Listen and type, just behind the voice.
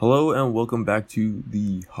Hello and welcome back to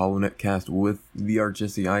the Holonetcast with the Art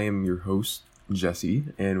Jesse. I am your host, Jesse,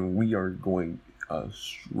 and we are going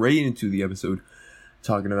straight into the episode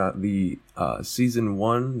talking about the season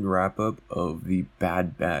 1 wrap-up of the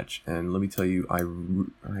Bad Batch. And let me tell you, I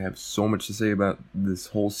have so much to say about this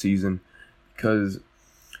whole season because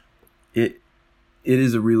it's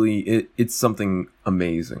something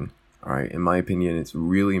amazing. All right, in my opinion, it's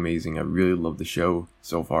really amazing. I really love the show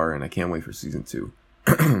so far, and I can't wait for season 2.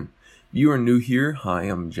 If you are new here, hi,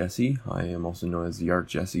 I'm Jesse. I am also known as the Art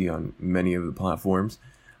Jesse on many of the platforms.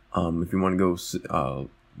 If you want to go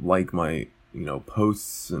like my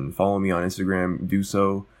posts and follow me on Instagram, do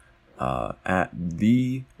so at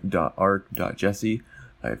the.arc.jesse.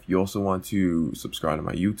 If you also want to subscribe to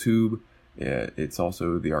my YouTube, it's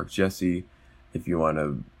also the Arc Jesse. If you want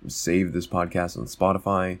to save this podcast on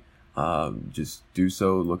Spotify, just do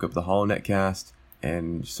so. Look up the Holonetcast,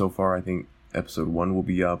 and so far I think episode 1 will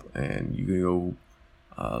be up, and you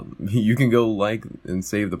can go like and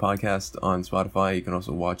save the podcast on Spotify. You can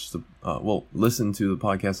also watch listen to the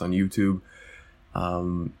podcast on YouTube.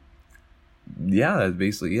 That's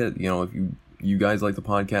basically it. If you guys like the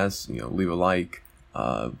podcast, leave a like,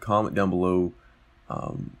 comment down below,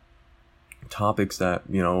 topics that,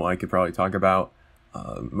 I could probably talk about,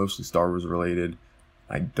 mostly Star Wars related.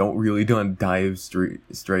 I don't really dive straight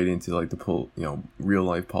into like the real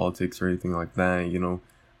life politics or anything like that.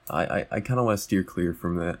 I kind of want to steer clear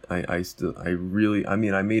from that. I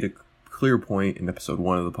made a clear point in episode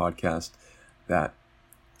 1 of the podcast that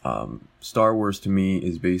Star Wars to me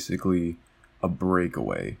is basically a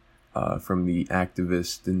breakaway from the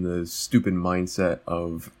activist and the stupid mindset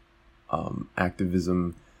of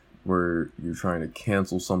activism, where you're trying to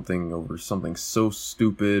cancel something over something so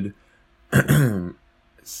stupid.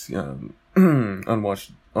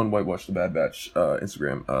 Unwhitewashed the Bad Batch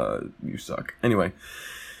Instagram, you suck. Anyway,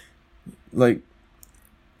 to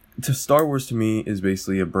Star Wars to me is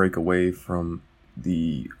basically a breakaway from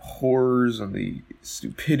the horrors and the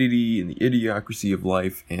stupidity and the idiocracy of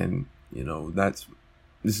life, and this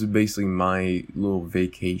is basically my little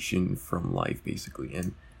vacation from life, basically.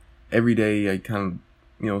 And every day I kind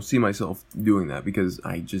of see myself doing that, because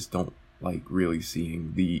I just don't like really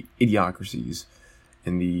seeing the idiocracies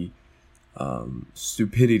and the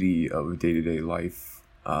stupidity of day-to-day life,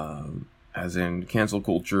 as in cancel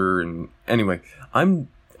culture. And anyway, I'm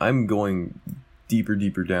going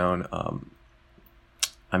deeper down.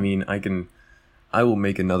 I will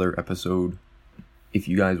make another episode if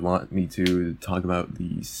you guys want me to talk about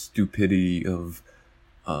the stupidity of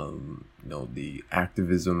the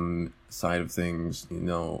activism side of things.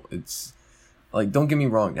 It's like, don't get me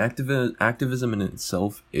wrong, activism in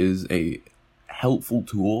itself is a helpful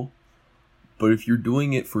tool, but if you're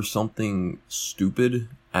doing it for something stupid,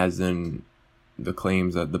 as in the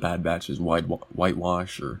claims that the Bad Batch is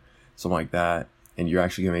whitewash or something like that, and you're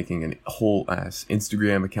actually making a whole ass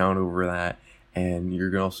Instagram account over that, and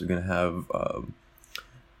you're also gonna have kind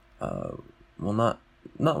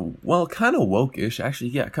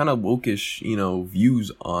of wokish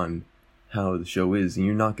views on how the show is, and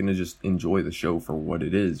you're not gonna just enjoy the show for what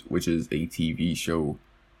it is, which is a TV show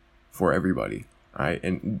for everybody. Alright,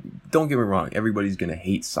 and don't get me wrong, everybody's gonna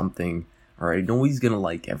hate something. Alright, nobody's gonna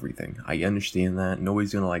like everything. I understand that.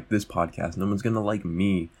 Nobody's gonna like this podcast. No one's gonna like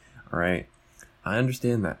me. Alright, I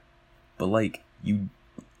understand that. But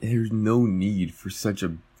there's no need for such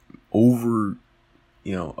a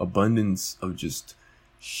abundance of just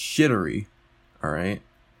shittery. Alright.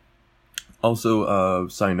 Also,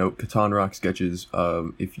 side note, Catan Rock sketches.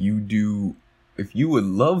 If you would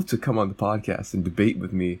love to come on the podcast and debate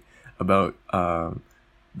with me about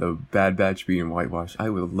the Bad Batch being whitewashed, I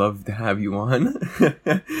would love to have you on.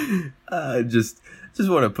 Just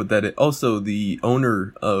want to put that in. Also, the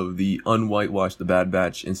owner of the Unwhitewashed the Bad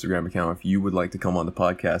Batch Instagram account, if you would like to come on the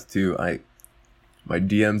podcast too, my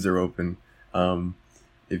DMs are open.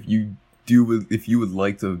 If you would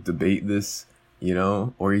like to debate this,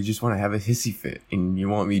 or you just want to have a hissy fit and you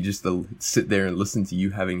want me just to sit there and listen to you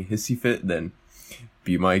having a hissy fit, then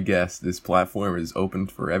be my guest. This platform is open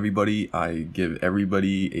for everybody. I give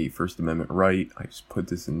everybody a First Amendment right. I just put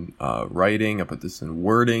this in writing. I put this in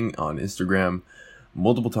wording on Instagram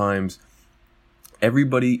multiple times.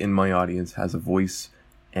 Everybody in my audience has a voice,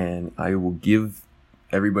 and I will give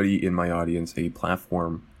everybody in my audience a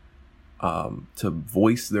platform to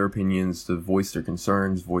voice their opinions, to voice their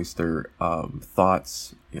concerns, voice their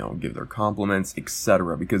thoughts, give their compliments,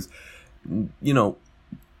 etc. Because,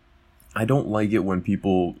 I don't like it when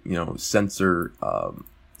people, censor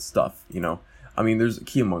stuff, there's a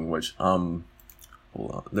key among which, hold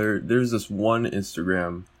on, there's this one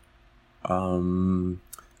Instagram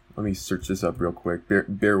let me search this up real quick.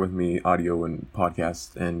 Bear with me, audio and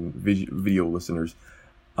podcast and video listeners.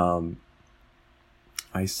 I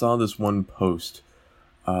saw this one post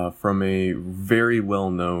from a very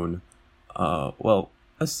well-known, a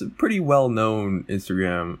pretty well-known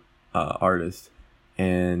Instagram artist,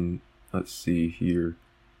 and let's see here.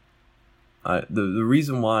 The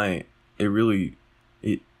reason why it really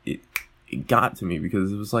it got to me,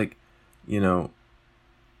 because it was like,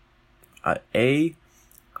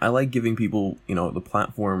 I like giving people, the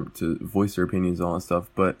platform to voice their opinions and all that stuff.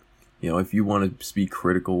 But, if you want to speak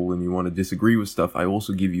critical and you want to disagree with stuff, I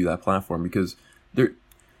also give you that platform, because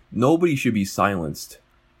nobody should be silenced.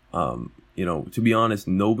 To be honest,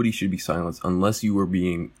 nobody should be silenced unless you are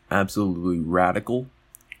being absolutely radical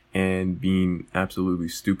and being absolutely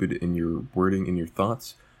stupid in your wording and your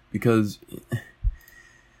thoughts, because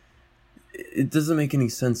it doesn't make any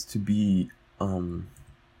sense to be,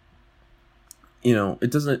 it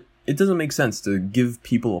doesn't make sense to give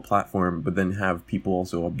people a platform, but then have people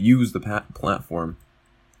also abuse the platform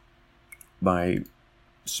by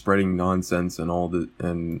spreading nonsense and all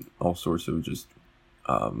sorts of just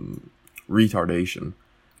retardation.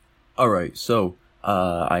 All right, so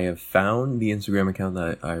I have found the Instagram account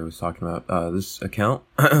that I was talking about. This account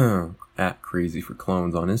at Crazy for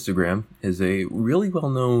Clones on Instagram is a really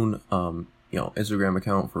well-known Instagram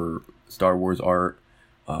account for Star Wars art,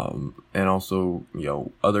 and also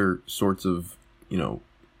other sorts of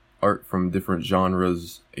art from different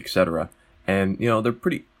genres, etc. And they're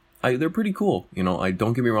pretty cool. I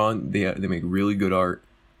don't get me wrong, they make really good art.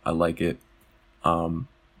 I like it. But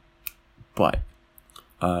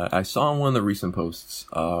I saw in one of the recent posts,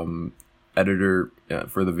 editor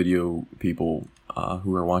for the video people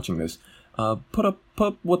who are watching this put up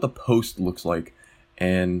what the post looks like,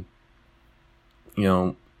 and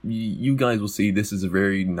you guys will see this is a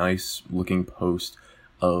very nice looking post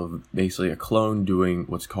of basically a clone doing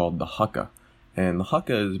what's called the haka. And the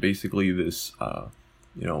haka is basically this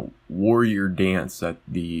warrior dance that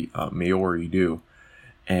the Maori do.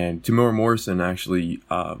 And Tamora Morrison actually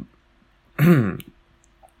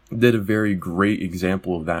did a very great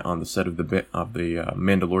example of that on the set of the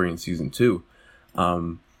Mandalorian season 2.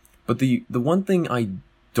 But the one thing I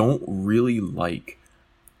don't really like,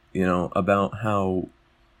 about how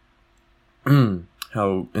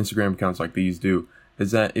Instagram accounts like these do, is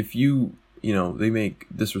that if they make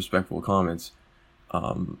disrespectful comments,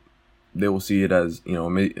 they will see it as,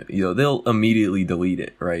 they'll immediately delete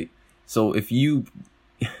it, right? So if you,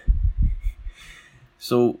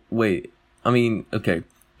 okay,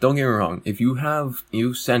 don't get me wrong. If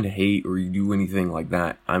you send hate or you do anything like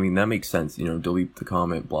that, that makes sense, delete the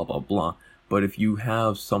comment, blah, blah, blah. But if you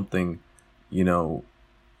have something, that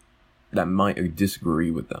might disagree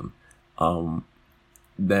with them,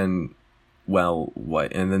 then, well,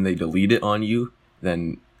 what? And then they delete it on you,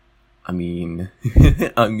 then, it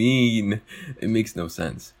makes no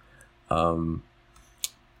sense.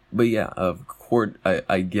 But yeah, of course,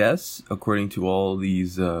 I guess, according to all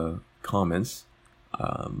these, comments,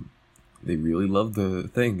 they really love the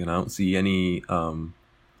thing, and I don't see any, I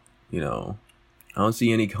don't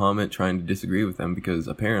see any comment trying to disagree with them, because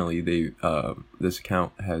apparently this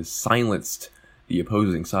account has silenced the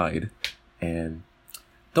opposing side. And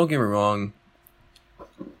don't get me wrong,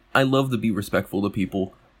 I love to be respectful to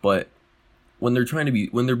people, but when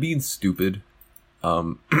they're being stupid,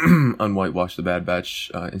 unwhitewash the Bad Batch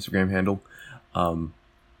Instagram handle,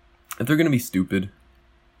 if they're gonna be stupid,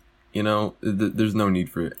 there's no need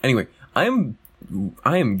for it. Anyway, I am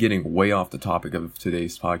getting way off the topic of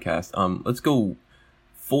today's podcast. Let's go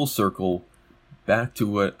full circle back to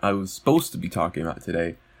what I was supposed to be talking about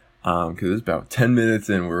today. Because it's about 10 minutes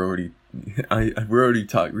in, we're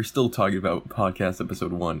still talking about podcast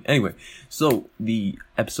episode 1. Anyway, so the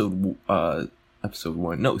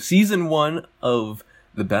season 1 of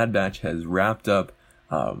The Bad Batch has wrapped up.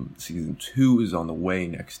 Season 2 is on the way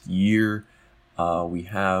next year. We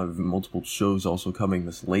have multiple shows also coming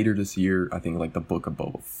later this year. I think like the Book of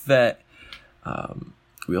Boba Fett.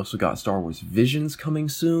 We also got Star Wars Visions coming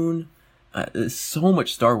soon. There's so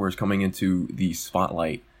much Star Wars coming into the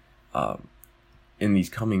spotlight in these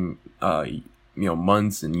coming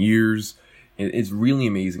months and years. It's really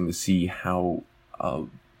amazing to see how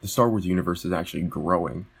the Star Wars universe is actually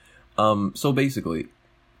growing. So basically,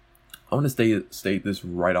 I want to state this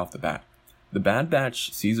right off the bat. The Bad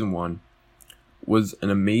Batch Season 1 was an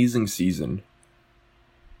amazing season,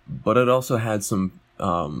 but it also had some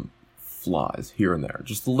flaws here and there.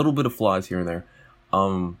 Just a little bit of flaws here and there.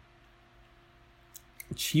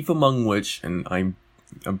 Chief among which, and I'm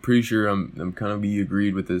pretty sure I'm kind of be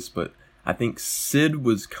agreed with this, but I think Sid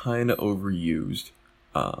was kind of overused.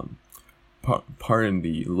 Pardon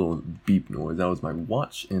the little beep noise. That was my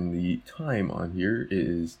watch, and the time on here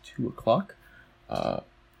is 2:00. I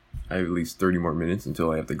have at least 30 more minutes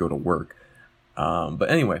until I have to go to work. But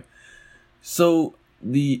anyway, so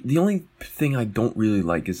the only thing I don't really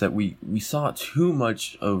like is that we saw too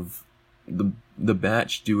much of the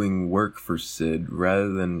batch doing work for Sid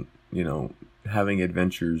rather than, having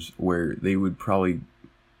adventures where they would probably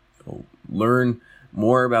learn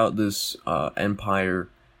more about this empire,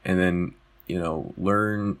 and then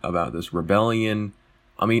learn about this rebellion.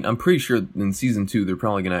 I mean, I'm pretty sure in season 2 they're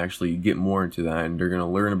probably going to actually get more into that, and they're going to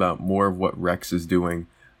learn about more of what Rex is doing,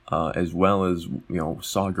 as well as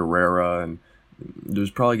Saw Gerrera, and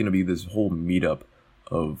there's probably going to be this whole meetup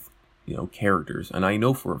of characters. And I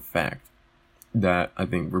know for a fact that I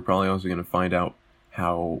think we're probably also going to find out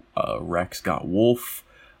how Rex got Wolf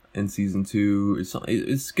in season 2.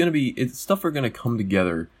 It's going to be stuff are going to come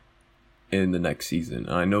together in the next season,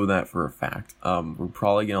 and I know that for a fact. We're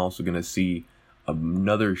probably also going to see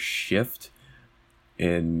another shift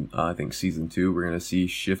in I think season 2. We're going to see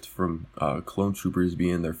shift from clone troopers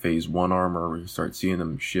being their phase 1 armor. We're going to start seeing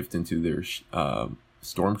them shift into their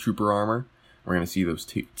stormtrooper armor. We're going to see those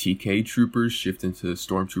TK troopers shift into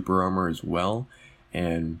stormtrooper armor as well,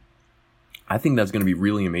 and I think that's going to be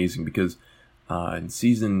really amazing because in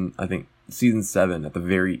season 7, at the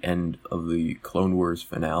very end of the Clone Wars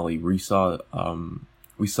finale, we saw a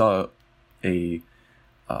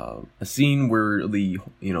scene where the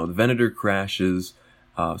Venator crashes.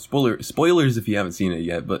 Spoilers if you haven't seen it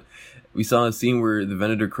yet, but we saw a scene where the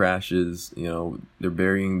Venator crashes. They're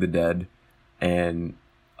burying the dead, and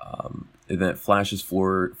then it flashes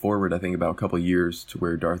forward. I think about a couple years to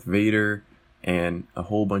where Darth Vader and a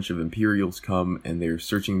whole bunch of Imperials come, and they're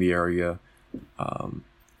searching the area.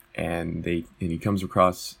 And he comes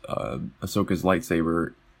across Ahsoka's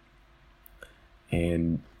lightsaber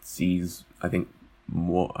and sees, I think,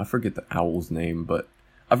 I forget the owl's name.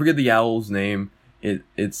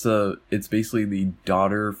 It's basically the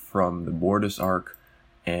daughter from the Mortis arc,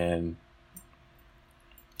 and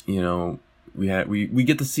we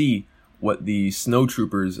get to see what the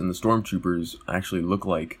snowtroopers and the stormtroopers actually look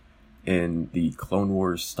like in the Clone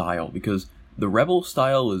Wars style, because the Rebel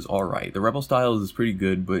style is alright. The Rebel style is pretty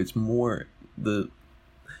good, but it's more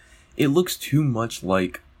it looks too much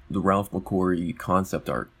like the Ralph McQuarrie concept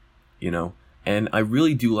art, and I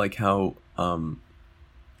really do like how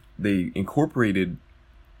they incorporated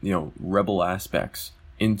Rebel aspects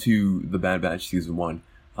into the Bad Batch season 1.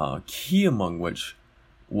 Key among which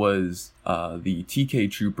was the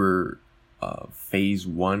TK Trooper phase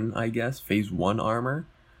 1, I guess, phase 1 armor.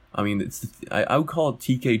 I mean, I would call it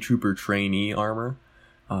TK Trooper trainee armor,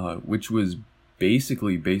 which was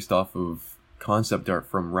basically based off of concept art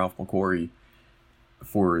from Ralph McQuarrie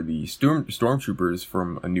for the stormtroopers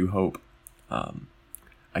from A New Hope.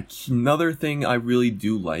 Another thing I really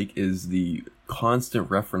do like is the constant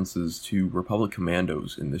references to Republic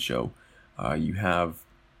Commandos in the show. You have,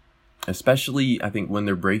 especially I think when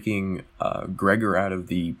they're breaking Gregor out of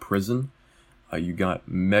the prison, you got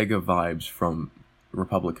mega vibes from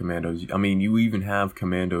Republic Commandos. I mean, you even have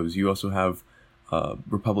Commandos. You also have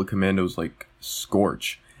Republic Commandos like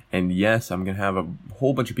Scorch. And yes, I'm going to have a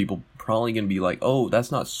whole bunch of people probably going to be like, oh,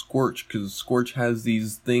 that's not Scorch because Scorch has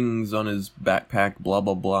these things on his backpack, blah,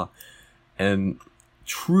 blah, blah. And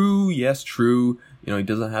true, yes, true. He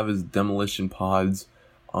doesn't have his demolition pods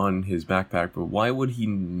on his backpack, but why would he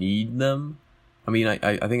need them? I mean,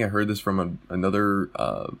 I think I heard this from another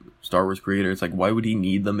Star Wars creator. It's like, why would he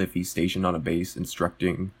need them if he's stationed on a base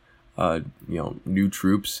instructing, new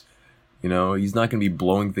troops? He's not going to be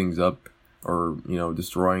blowing things up or,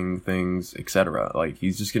 destroying things, etc. Like,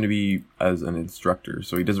 he's just going to be as an instructor,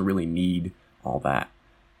 so he doesn't really need all that,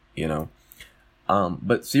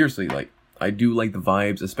 But seriously, like, I do like the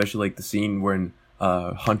vibes, especially like the scene when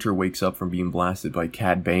Hunter wakes up from being blasted by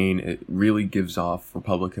Cad Bane. It really gives off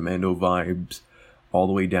Republic Commando vibes, all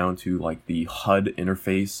the way down to like the HUD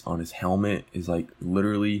interface on his helmet is like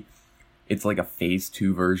literally, it's like a phase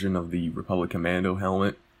 2 version of the Republic Commando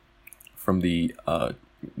helmet from the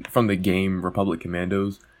game Republic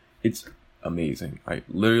Commandos. It's amazing.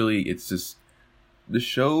 It's just, the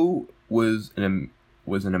show was an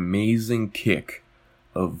amazing kick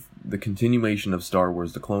of the continuation of Star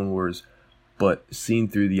Wars, the Clone Wars, but seen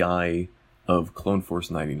through the eye of Clone Force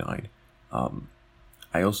 99.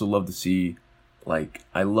 I also love to see,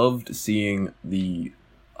 I loved seeing the,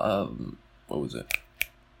 the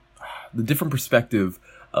different perspective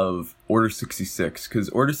of Order 66, because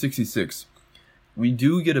Order 66, we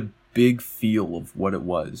do get a big feel of what it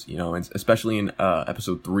was, and especially in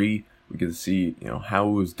episode 3, we get to see, how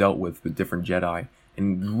it was dealt with different Jedi,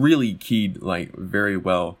 and really keyed like very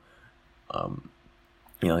well.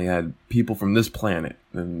 You know, you had people from this planet,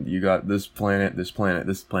 and you got this planet, this planet,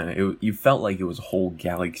 this planet. You felt like it was a whole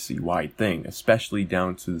galaxy-wide thing, especially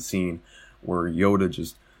down to the scene where Yoda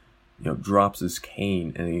just, you know, drops his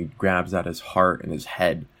cane and he grabs at his heart and his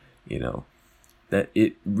head, you know. That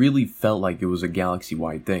it really felt like it was a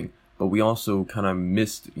galaxy-wide thing. But we also kind of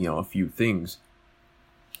missed, you know, a few things,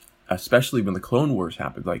 especially when the Clone Wars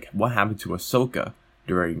happened. Like, what happened to Ahsoka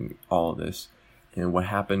during all of this? And what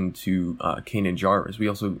happened to Kanan Jarrus? We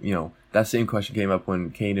also, you know, that same question came up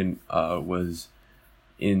when Kanan was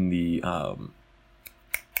in the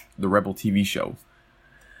Rebel TV show.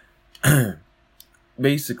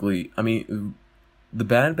 Basically, I mean, the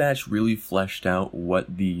Bad Batch really fleshed out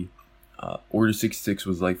what the Order 66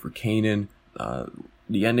 was like for Kanan.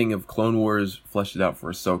 The ending of Clone Wars fleshed it out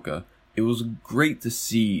for Ahsoka. It was great to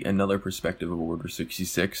see another perspective of Order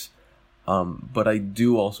 66. But I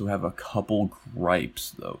do also have a couple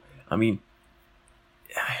gripes, though. I mean,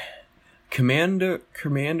 Commander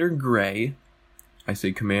Gray, I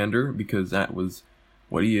say Commander because that was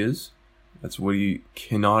what he is. That's what he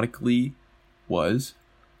canonically was.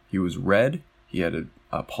 He was red. He had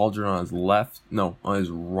a pauldron on his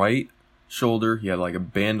right shoulder. He had like a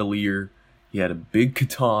bandolier. He had a big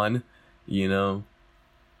katan, you know,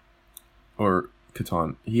 or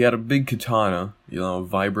katana. He had a big katana, you know,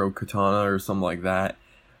 vibro katana or something like that.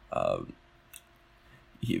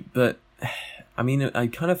 But I mean, I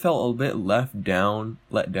kind of felt a bit let down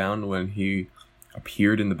when he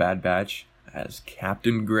appeared in the Bad Batch as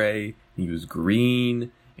Captain Gray. He was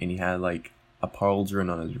green and he had like a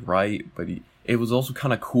pauldron on his right, but it was also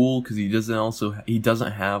kind of cool because he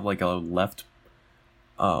doesn't have like a left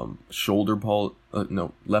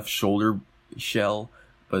left shoulder shell.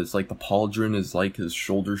 But it's like the pauldron is like his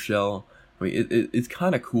shoulder shell. I mean, it's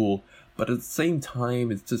kind of cool, but at the same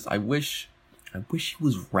time, it's just I wish he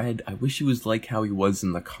was red. I wish he was like how he was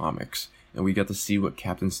in the comics, and we got to see what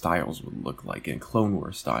Captain Styles would look like in Clone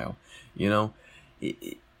Wars style. You know,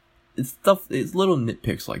 it's little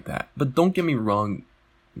nitpicks like that. But don't get me wrong,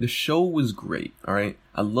 the show was great. All right,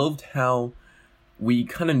 I loved how we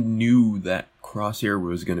kind of knew that Crosshair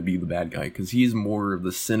was going to be the bad guy because he's more of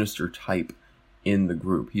the sinister type in the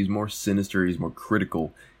group. He's more sinister, he's more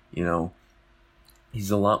critical, you know. He's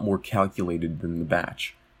a lot more calculated than the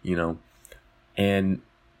Batch, you know. And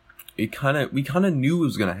we kind of knew it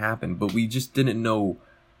was going to happen, but we just didn't know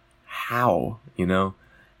how, you know.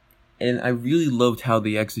 And I really loved how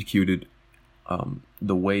they executed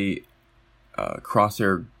the way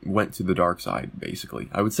Crosshair went to the dark side, basically.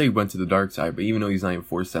 I would say went to the dark side, but even though he's not even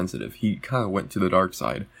force sensitive, he kind of went to the dark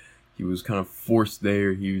side. He was kind of forced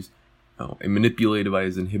there. He was and manipulated by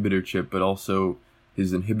his inhibitor chip, but also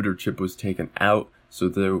his inhibitor chip was taken out, so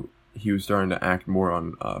that he was starting to act more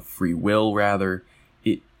on free will, rather.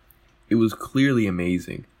 It was clearly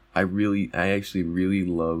amazing. I actually really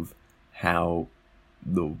love how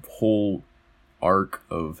the whole arc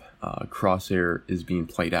of Crosshair is being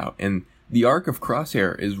played out, and the arc of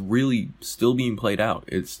Crosshair is really still being played out.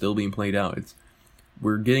 It's still being played out.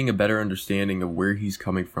 We're getting a better understanding of where he's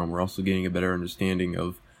coming from. We're also getting a better understanding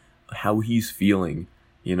of how he's feeling,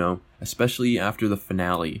 you know, especially after the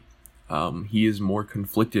finale. He is more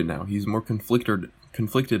conflicted now. He's more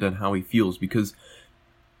conflicted on how he feels because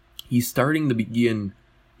he's beginning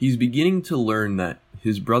to learn that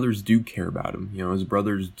his brothers do care about him. You know, his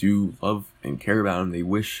brothers do love and care about him. They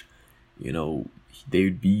wish, you know,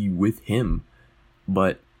 they'd be with him,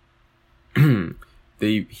 but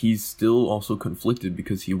he's still also conflicted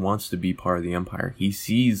because he wants to be part of the Empire. He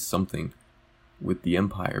sees something with the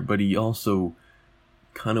Empire, but he also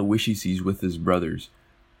kind of wishes he's with his brothers.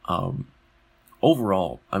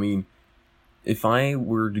 Overall, I mean, if I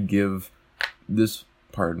were to give this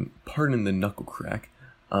pardon the knuckle crack,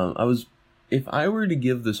 if I were to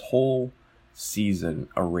give this whole season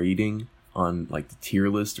a rating on like the tier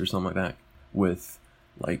list or something like that, with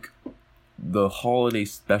like the holiday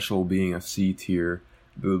special being a C tier,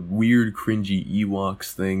 the weird cringy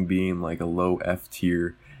Ewoks thing being like a low F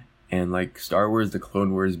tier, and like Star Wars The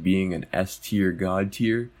Clone Wars being an S tier, God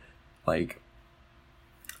tier, like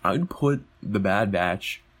I would put the Bad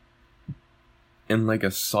Batch in like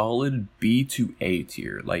a solid B to A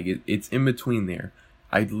tier. Like it's in between there.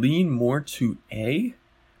 I'd lean more to A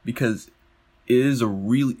because it's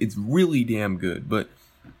really damn good, but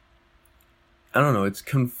I don't know, it's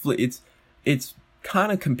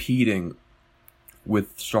kind of competing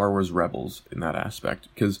with Star Wars Rebels in that aspect,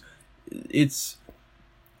 because the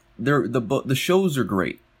shows are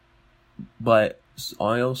great, but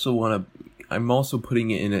I'm also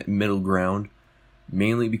putting it in a middle ground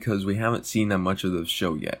mainly because we haven't seen that much of the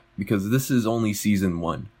show yet, because this is only season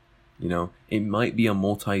 1. You know, it might be a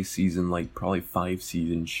multi-season, like probably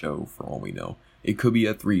 5-season show for all we know. It could be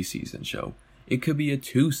a 3-season show. It could be a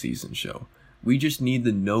 2-season show. We just need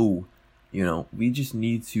to know, you know, we just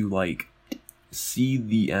need to like see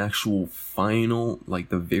the actual final, like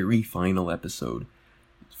the very final episode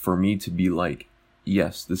for me to be like,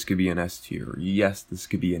 yes, this could be an S tier. Yes, this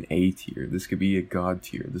could be an A tier. This could be a God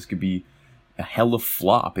tier. This could be a hella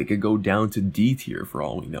flop. It could go down to D tier for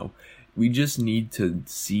all we know. We just need to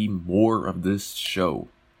see more of this show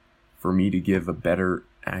for me to give a better,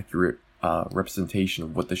 accurate representation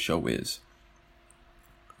of what the show is.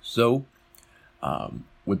 So,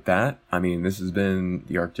 with that, I mean, this has been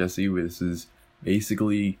the Arc Jesse. This is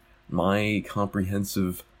basically my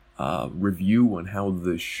comprehensive review on how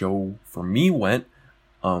the show for me went.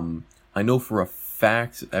 I know for a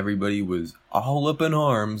fact everybody was all up in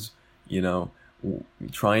arms, you know,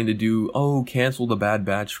 trying to do, cancel the Bad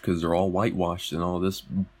Batch because they're all whitewashed and all this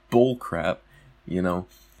bull crap, you know.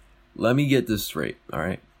 Let me get this straight,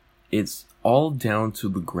 alright? It's all down to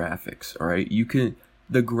the graphics, alright?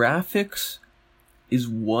 The graphics is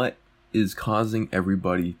what is causing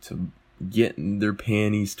everybody to get their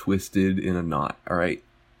panties twisted in a knot, alright?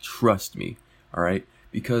 Trust me, alright?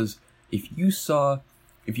 Because if you saw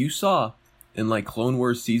in like Clone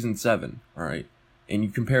Wars Season 7, alright, and you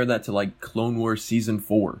compare that to like Clone Wars Season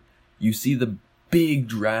 4, you see the big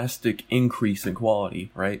drastic increase in quality,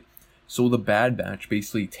 right? So the Bad Batch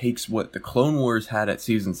basically takes what the Clone Wars had at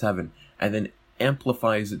Season 7 and then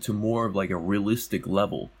amplifies it to more of like a realistic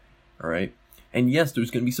level, alright? And yes, there's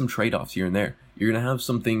going to be some trade-offs here and there. You're going to have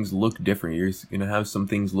some things look different. You're going to have some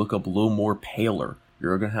things look a little more paler.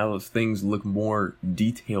 You're going to have things look more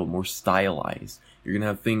detailed, more stylized. You're going to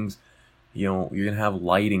have things, you know, you're going to have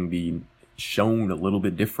lighting being shown a little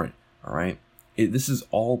bit different, alright? This is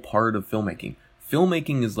all part of filmmaking.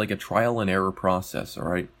 Filmmaking is like a trial and error process,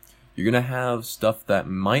 alright? You're going to have stuff that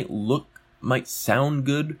might sound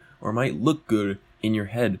good or might look good in your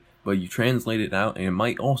head, but you translate it out and it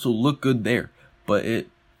might also look good there, but it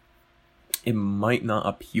might not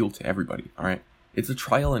appeal to everybody, alright? It's a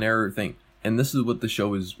trial and error thing. And this is what the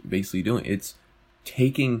show is basically doing. It's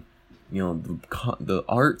taking, you know, the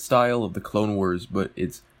art style of the Clone Wars, but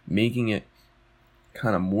it's making it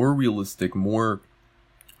kind of more realistic, more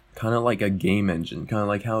kind of like a game engine. Kind of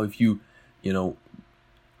like how if you know,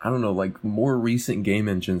 I don't know, like more recent game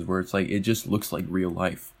engines where it's like, it just looks like real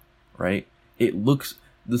life, right? It looks,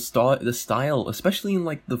 the style, especially in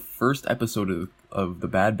like the first episode of the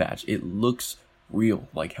Bad Batch, it looks real,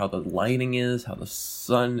 like how the lighting is, how the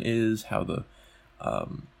sun is, how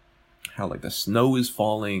like the snow is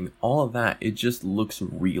falling, all of that, it just looks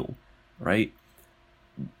real, right?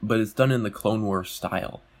 But it's done in the Clone Wars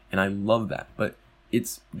style, and I love that, but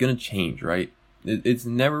it's gonna change, right? It's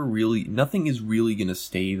never really, nothing is really gonna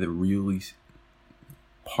stay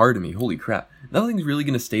pardon me, holy crap, nothing's really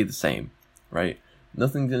gonna stay the same, right?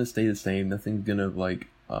 Nothing's gonna stay the same, nothing's gonna like,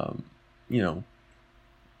 you know,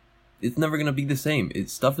 it's never going to be the same.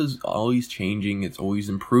 Stuff is always changing. It's always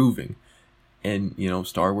improving. And, you know,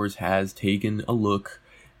 Star Wars has taken a look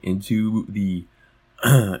into the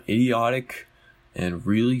idiotic and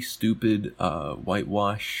really stupid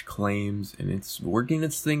whitewash claims, and it's working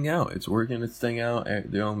its thing out.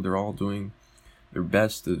 They're all doing their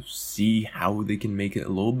best to see how they can make it a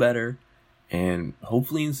little better. And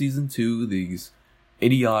hopefully in Season 2, these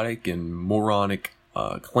idiotic and moronic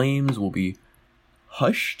claims will be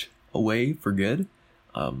hushed away for good.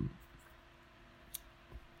 I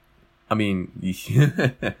mean,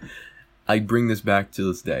 I bring this back to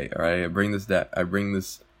this day, alright? I bring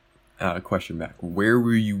this question back. Where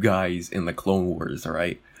were you guys in the Clone Wars,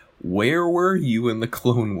 alright? Where were you in the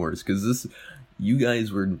Clone Wars? Because your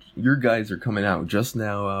guys are coming out just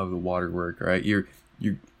now out of the waterwork, alright? You're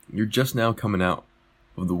just now coming out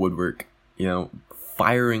of the woodwork, you know,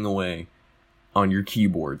 firing away on your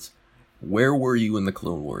keyboards. Where were you in the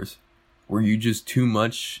Clone Wars? Were you just too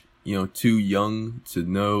much, you know, too young to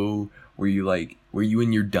know? Were you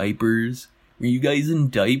in your diapers? Were you guys in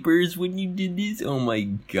diapers when you did this? Oh my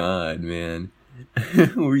god, man.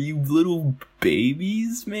 Were you little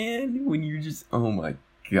babies, man? When you're just, oh my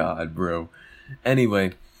god, bro.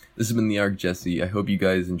 Anyway, this has been the Arc Jesse. I hope you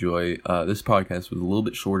guys enjoy. This podcast was a little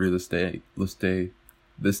bit shorter this day.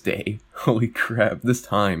 Holy crap, this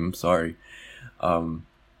time, I'm sorry.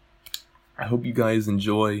 I hope you guys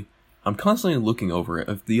enjoy. I'm constantly looking over it.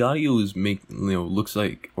 If the audio is looks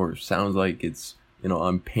like or sounds like it's, you know,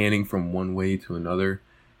 I'm panning from one way to another.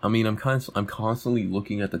 I mean, I'm constantly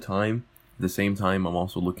looking at the time. At the same time, I'm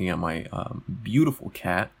also looking at my beautiful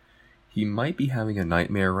cat, He might be having a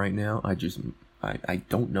nightmare right now. I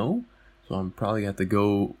don't know. So I'm probably have to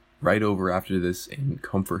go right over after this and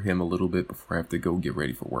comfort him a little bit before I have to go get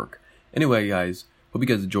ready for work. Anyway, guys, hope you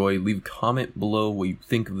guys enjoy. Leave a comment below what you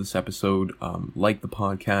think of this episode. Like the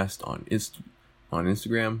podcast on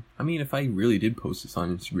Instagram. I mean, if I really did post this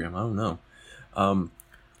on Instagram, I don't know.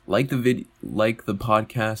 Like the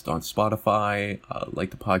podcast on Spotify. Like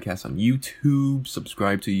the podcast on YouTube.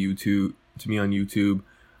 Subscribe to me on YouTube.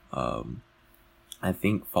 I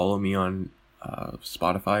think follow me on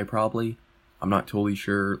Spotify probably. I'm not totally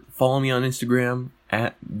sure. Follow me on Instagram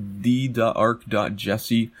at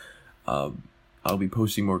the.arc.jesse. I'll be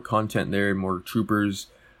posting more content there, more troopers.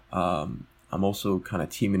 I'm also kind of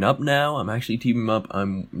teaming up now. I'm actually teaming up.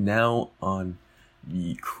 I'm now on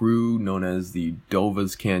the crew known as the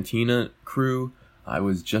Dova's Cantina crew. I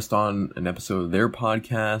was just on an episode of their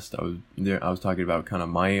podcast. I was talking about kind of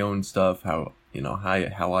my own stuff, how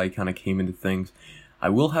I kind of came into things. I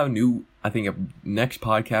will have next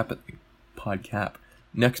podcast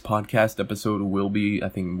episode will be, I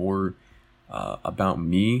think, more about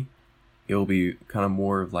me. It'll be kind of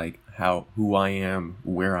more of like who I am,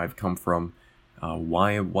 where I've come from,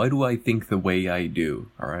 why do I think the way I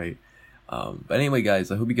do. All right. But anyway, guys,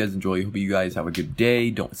 I hope you guys enjoy. I hope you guys have a good day.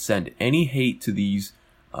 Don't send any hate to these,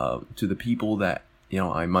 to the people that,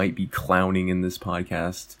 I might be clowning in this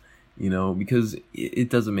podcast, because it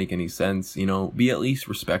doesn't make any sense. Be at least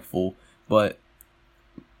respectful, but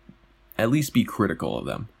at least be critical of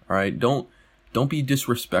them. All right. Don't be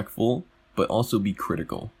disrespectful, but also be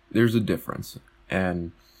critical. There's a difference.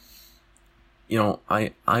 And,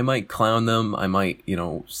 I might clown them. I might,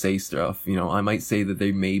 say stuff. I might say that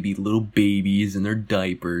they may be little babies in their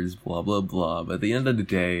diapers, blah, blah, blah. But at the end of the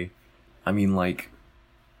day, I mean,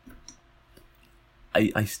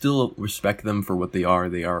 I still respect them for what they are.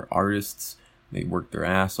 They are artists. They work their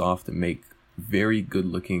ass off to make very good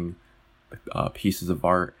looking pieces of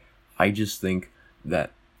art. I just think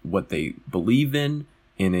that what they believe in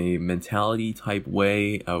a mentality type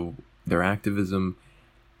way of their activism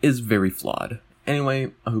is very flawed.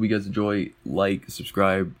 Anyway, I hope you guys enjoy. Like,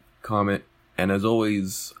 subscribe, comment, and as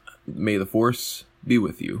always, may the force be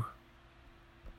with you.